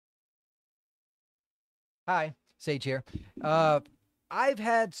Hi, Sage here. I've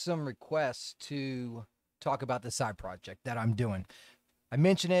had some requests to talk about the side project that I'm doing. I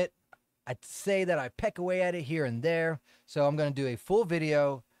mention it, I say that I peck away at it here and there. So I'm going to do a full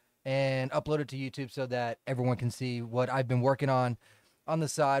video and upload it to YouTube so that everyone can see what I've been working on the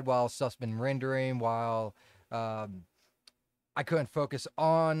side while stuff's been rendering, while um, I couldn't focus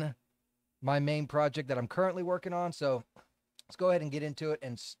on my main project that I'm currently working on. So let's go ahead and get into it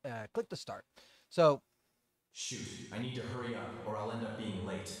and click the start. So Shoot, I need to hurry up or I'll end up being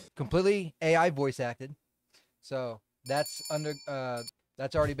late. completely AI voice acted. So that's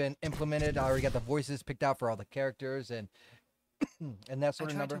already been implemented. I already got the voices picked out for all the characters and that I sort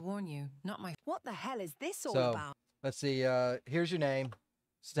of tried to number. warn you, not my. What the hell is this all So about? let's see. Here's your name.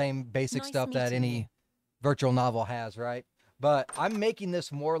 Same basic Nice stuff that meeting any you. virtual novel has, right? But I'm making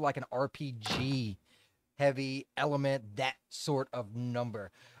this more like an RPG heavy element, that sort of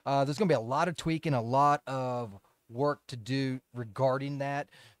number. There's going to be a lot of tweaking, a lot of work to do regarding that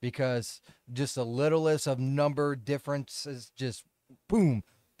because just the littlest of number differences just boom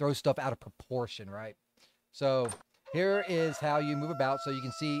throws stuff out of proportion, right? So here is how you move about. So you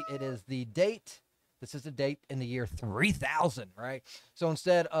can see it is the date. This is the date in the year 3000, right? So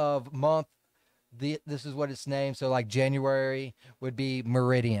instead of month, this is what it's named. So like January would be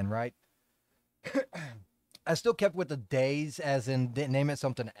meridian, right? I still kept with the days as in didn't name it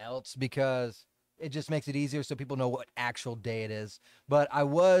something else because it just makes it easier so people know what actual day it is. But I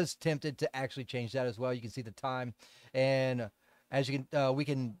was tempted to actually change that as well. You can see the time, and as you can, we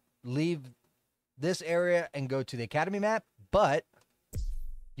can leave this area and go to the academy map. But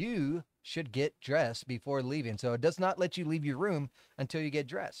you should get dressed before leaving, so it does not let you leave your room until you get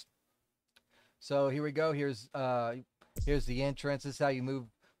dressed. So here we go. Here's the entrance. This is how you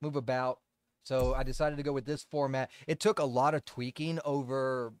move about. So I decided to go with this format. It took a lot of tweaking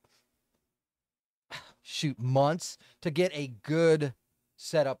over months to get a good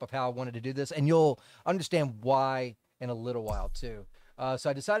setup of how I wanted to do this, and you'll understand why in a little while too. So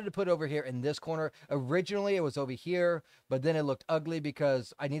I decided to put it over here in this corner. Originally, it was over here, but then it looked ugly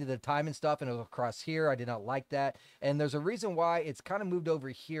because I needed the time and stuff, and it was across here. I did not like that, and there's a reason why it's kind of moved over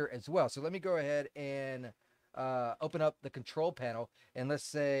here as well. So let me go ahead and open up the control panel, and let's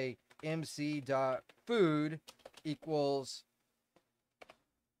say mc.food equals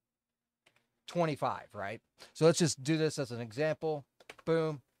 25, right? So let's just do this as an example.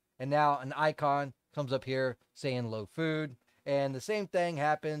 Boom. And now an icon comes up here saying low food. And the same thing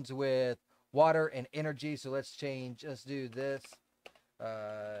happens with water and energy. So let's do this.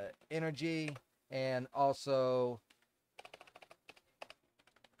 Energy and also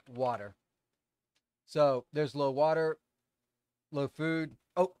water. So there's low water, low food.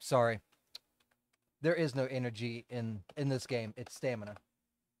 Oh, sorry. There is no energy in this game. It's stamina.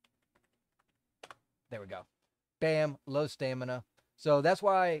 There we go. Bam, low stamina. So that's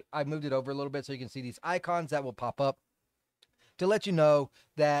why I moved it over a little bit so you can see these icons that will pop up to let you know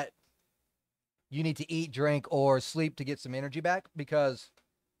that you need to eat, drink, or sleep to get some energy back, because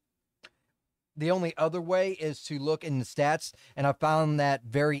the only other way is to look in the stats, and I found that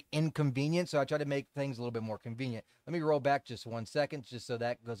very inconvenient, so I try to make things a little bit more convenient. Let me roll back just 1 second just so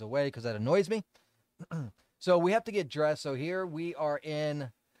that goes away because that annoys me. So we have to get dressed. So here we are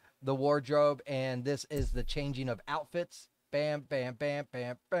in the wardrobe, and this is the changing of outfits. Bam, bam, bam,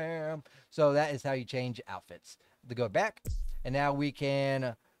 bam, bam. So that is how you change outfits. To go back, and now we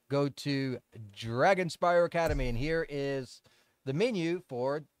can go to Dragonspire Academy, and here is the menu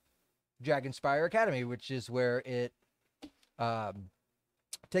for Dragonspire Academy, which is where it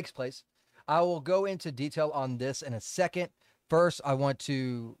takes place. I will go into detail on this in a second. First, I want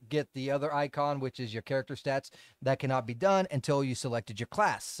to get the other icon, which is your character stats. That cannot be done until you selected your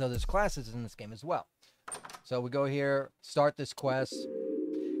class. So there's classes in this game as well. So we go here, start this quest,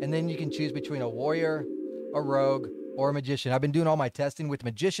 and then you can choose between a warrior, a rogue, or a magician. I've been doing all my testing with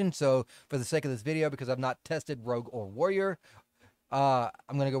magician, so for the sake of this video, because I've not tested rogue or warrior, I'm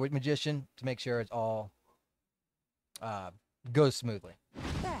going to go with magician to make sure it's all goes smoothly.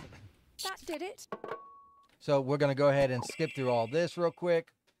 There. That did it. So we're going to go ahead and skip through all this real quick.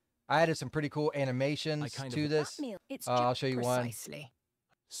 I added some pretty cool animations to this. That meal. It's I'll show you one. precisely.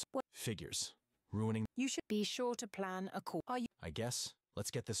 Figures. Ruining. You should be sure to plan a call. Are you I guess. Let's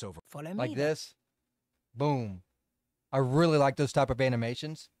get this over. follow me? Like then. this. Boom. I really like those type of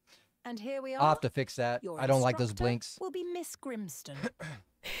animations. And here we are. I'll have to fix that. Your I don't like those instructor blinks. Will be Miss Grimston.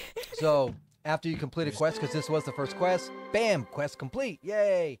 So after you complete a quest, because this was the first quest, bam, quest complete.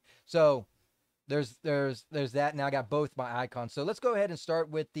 Yay. So there's that. Now I got both my icons. So let's go ahead and start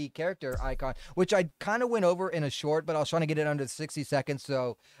with the character icon, which I kind of went over in a short, but I was trying to get it under 60 seconds.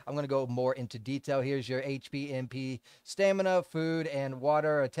 So I'm going to go more into detail. Here's your HP, MP, stamina, food, and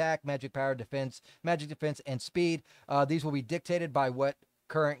water, attack, magic power, defense, magic defense, and speed. These will be dictated by what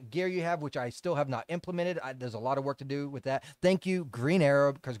current gear you have, which I still have not implemented. There's a lot of work to do with that. Thank you, Green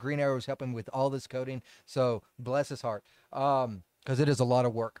Arrow, because Green Arrow is helping with all this coding. So bless his heart, because it is a lot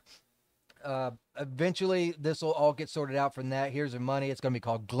of work. Eventually, this will all get sorted out from that. Here's your money. It's going to be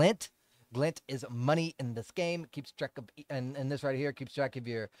called Glint. Glint is money in this game. It keeps track of, and this right here keeps track of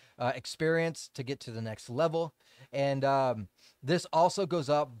your experience to get to the next level. And this also goes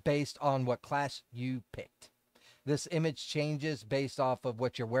up based on what class you picked. This image changes based off of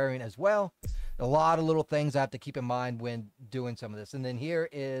what you're wearing as well. A lot of little things I have to keep in mind when doing some of this. And then here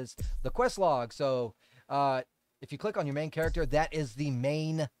is the quest log. So if you click on your main character, that is the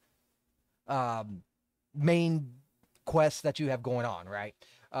main quest that you have going on, right?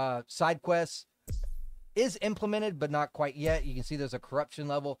 Side quests is implemented, but not quite yet. You can see there's a corruption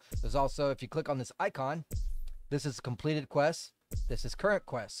level. There's also, if you click on this icon, this is completed quest. This is current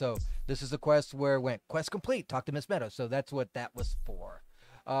quest. So this is the quest where it went quest complete, talk to Miss Meadows. So that's what that was for.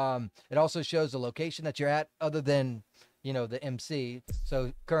 It also shows the location that you're at other than, you know, the MC.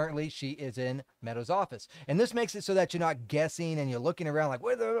 So currently she is in Meadows' office. And this makes it so that you're not guessing and you're looking around like,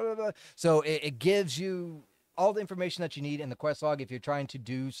 where. So it gives you all the information that you need in the quest log if you're trying to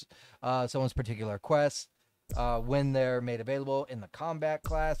do someone's particular quest, when they're made available in the combat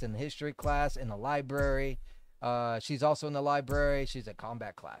class, in the history class, in the library. She's also in the library. She's a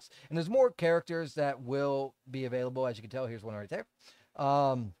combat class. And there's more characters that will be available. As you can tell, here's one right there.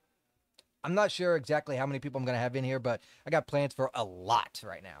 I'm not sure exactly how many people I'm going to have in here, but I got plans for a lot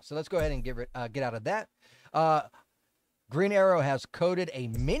right now. So let's go ahead and get out of that. Green Arrow has coded a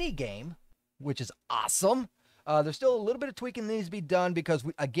mini game, which is awesome. There's still a little bit of tweaking that needs to be done because,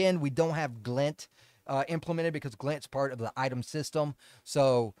 we don't have Glint implemented because Glint's part of the item system.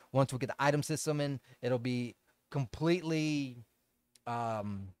 So once we get the item system in, it'll be completely tied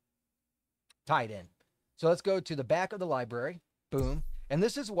in. So let's go to the back of the library. Boom. And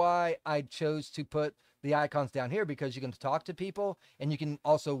this is why I chose to put the icons down here, because you can talk to people and you can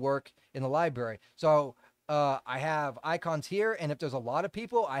also work in the library. So I have icons here, and if there's a lot of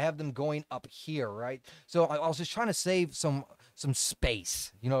people, I have them going up here, right? So I was just trying to save some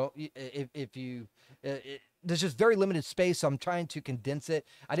space. You know, there's just very limited space, so I'm trying to condense it.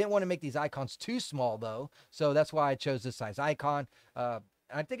 I didn't want to make these icons too small, though, so that's why I chose this size icon.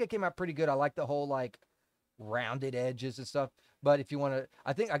 I think it came out pretty good. I like the whole, like, rounded edges and stuff. But if you want to,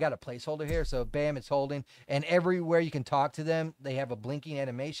 I think I got a placeholder here. So bam, it's holding. And everywhere you can talk to them, they have a blinking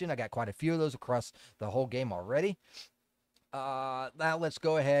animation. I got quite a few of those across the whole game already. Now let's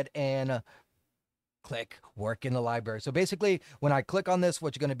go ahead and click work in the library. So basically, when I click on this,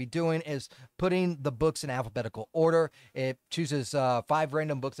 what you're going to be doing is putting the books in alphabetical order. It chooses 5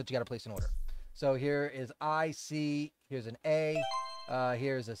 random books that you got to place in order. So here is I, C, here's an A.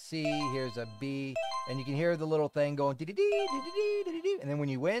 Here's a C, here's a B, and you can hear the little thing going dee-dee-dee, dee-dee-dee, dee-dee-dee, and then when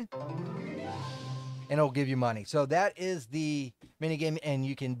you win, and it'll give you money. So that is the mini game, and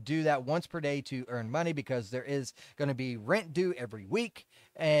you can do that once per day to earn money, because there is going to be rent due every week,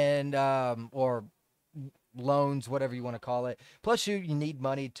 and or loans, whatever you want to call it. Plus you need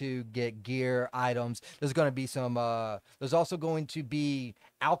money to get gear, items. There's going to be some there's also going to be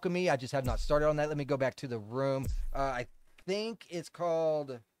alchemy. I just have not started on that. Let me go back to the room. I think it's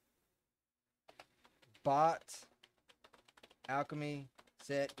called bot alchemy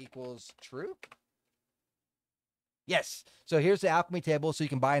set equals true. Yes. So here's the alchemy table. So you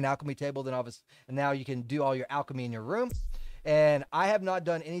can buy an alchemy table, then obviously, and now you can do all your alchemy in your room. And I have not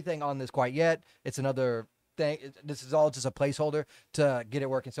done anything on this quite yet. It's another thing. This is all just a placeholder to get it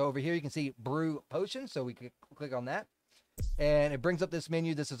working. So over here you can see brew potions. So we can click on that. And it brings up this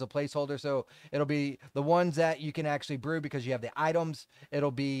menu. This is a placeholder, so it'll be the ones that you can actually brew because you have the items.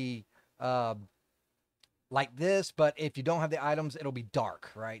 It'll be like this, but if you don't have the items, it'll be dark,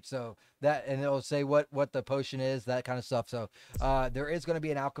 right? So that, and it'll say what the potion is, that kind of stuff. So there is going to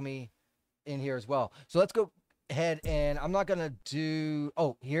be an alchemy in here as well. So let's go ahead, and I'm not going to do,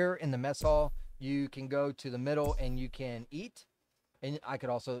 here in the mess hall, you can go to the middle and you can eat. And I could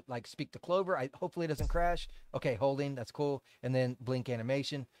also like speak to Clover. Hopefully it doesn't crash. Okay, holding, that's cool. And then blink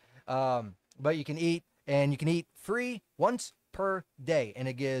animation. But you can eat, and you can eat free once per day. And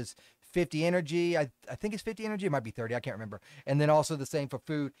it gives 50 energy. I think it's 50 energy. It might be 30. I can't remember. And then also the same for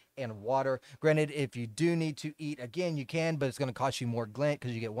food and water. Granted, if you do need to eat again, you can, but it's going to cost you more glint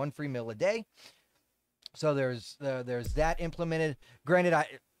because you get 1 free meal a day. So there's that implemented. Granted,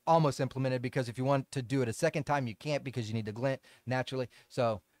 almost implemented, because if you want to do it a second time, you can't because you need to glint naturally.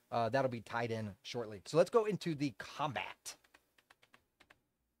 So that'll be tied in shortly. So let's go into the combat.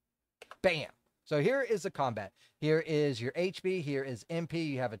 Bam. So here is the combat. Here is your HP. Here is MP.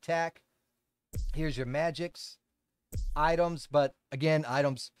 You have attack. Here's your magics, items. But again,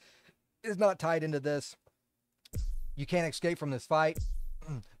 items is not tied into this. You can't escape from this fight.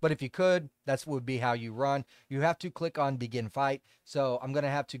 But if you could, that's would be how you run. You have to click on begin fight. So I'm going to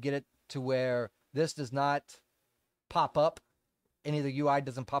have to get it to where this does not pop up. Any of the UI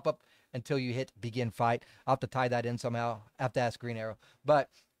doesn't pop up until you hit begin fight. I'll have to tie that in somehow. I have to ask Green Arrow. But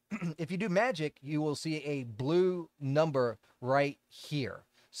if you do magic, you will see a blue number right here.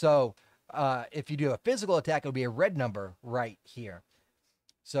 So if you do a physical attack, it'll be a red number right here.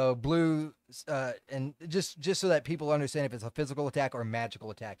 So blue, and just so that people understand if it's a physical attack or a magical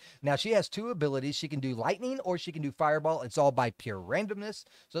attack. Now, she has two abilities. She can do lightning or she can do fireball. It's all by pure randomness.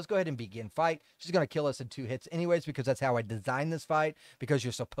 So let's go ahead and begin fight. She's going to kill us in 2 hits anyways, because that's how I designed this fight, because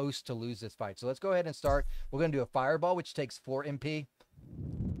you're supposed to lose this fight. So let's go ahead and start. We're going to do a fireball, which takes 4 MP.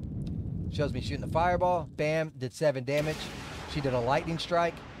 Shows me shooting the fireball. Bam, did 7 damage. She did a lightning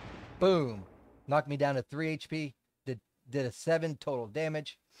strike. Boom. Knocked me down to 3 HP. Did a 7 total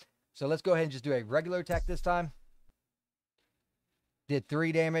damage. So let's go ahead and just do a regular attack this time. Did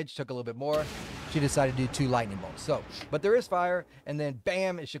 3 damage, took a little bit more. She decided to do 2 lightning bolts. So, but there is fire, and then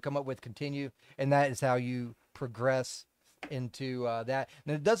bam, it should come up with continue, and that is how you progress into that.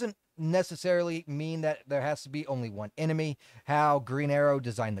 And it doesn't necessarily mean that there has to be only one enemy. How Green Arrow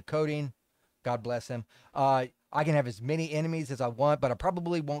designed the coding, God bless him. I can have as many enemies as I want, but I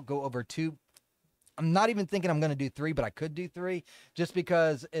probably won't go over 2. I'm not even thinking I'm going to do 3, but I could do 3, just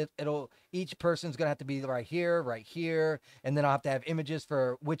because each person's going to have to be right here, and then I'll have to have images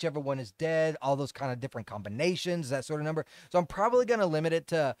for whichever one is dead, all those kind of different combinations, that sort of number. So I'm probably going to limit it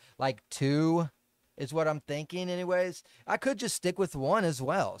to like 2 is what I'm thinking anyways. I could just stick with 1 as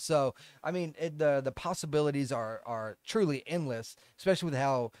well. So, I mean, the possibilities are truly endless, especially with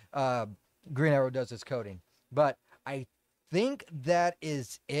how Green Arrow does his coding. But I think that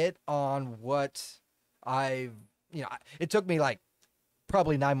is it on what it took me like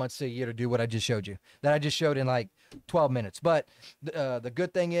probably 9 months to a year to do what I just showed you, that I just showed in like 12 minutes. But the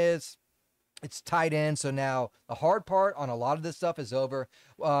good thing is it's tied in. So now the hard part on a lot of this stuff is over.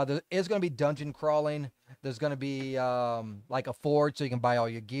 There is going to be dungeon crawling. There's going to be like a forge, so you can buy all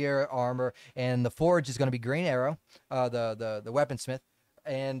your gear, armor, and the forge is going to be Green Arrow, the weaponsmith.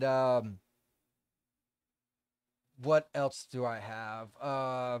 And what else do I have?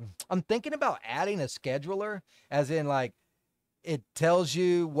 I'm thinking about adding a scheduler, as in like it tells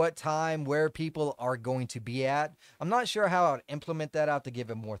you what time, where people are going to be at. I'm not sure how I would implement that. I have to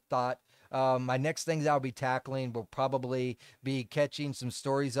give it more thought. My next things I'll be tackling will probably be catching some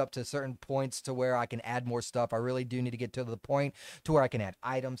stories up to certain points to where I can add more stuff. I really do need to get to the point to where I can add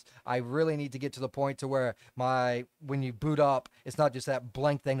items. I really need to get to the point to where when you boot up, it's not just that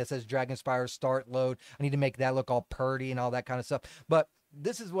blank thing that says Dragonspire start load. I need to make that look all purty and all that kind of stuff. But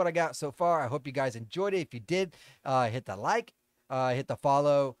this is what I got so far. I hope you guys enjoyed it. If you did, hit the like, hit the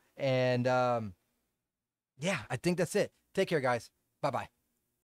follow, and yeah, I think that's it. Take care, guys. Bye-bye.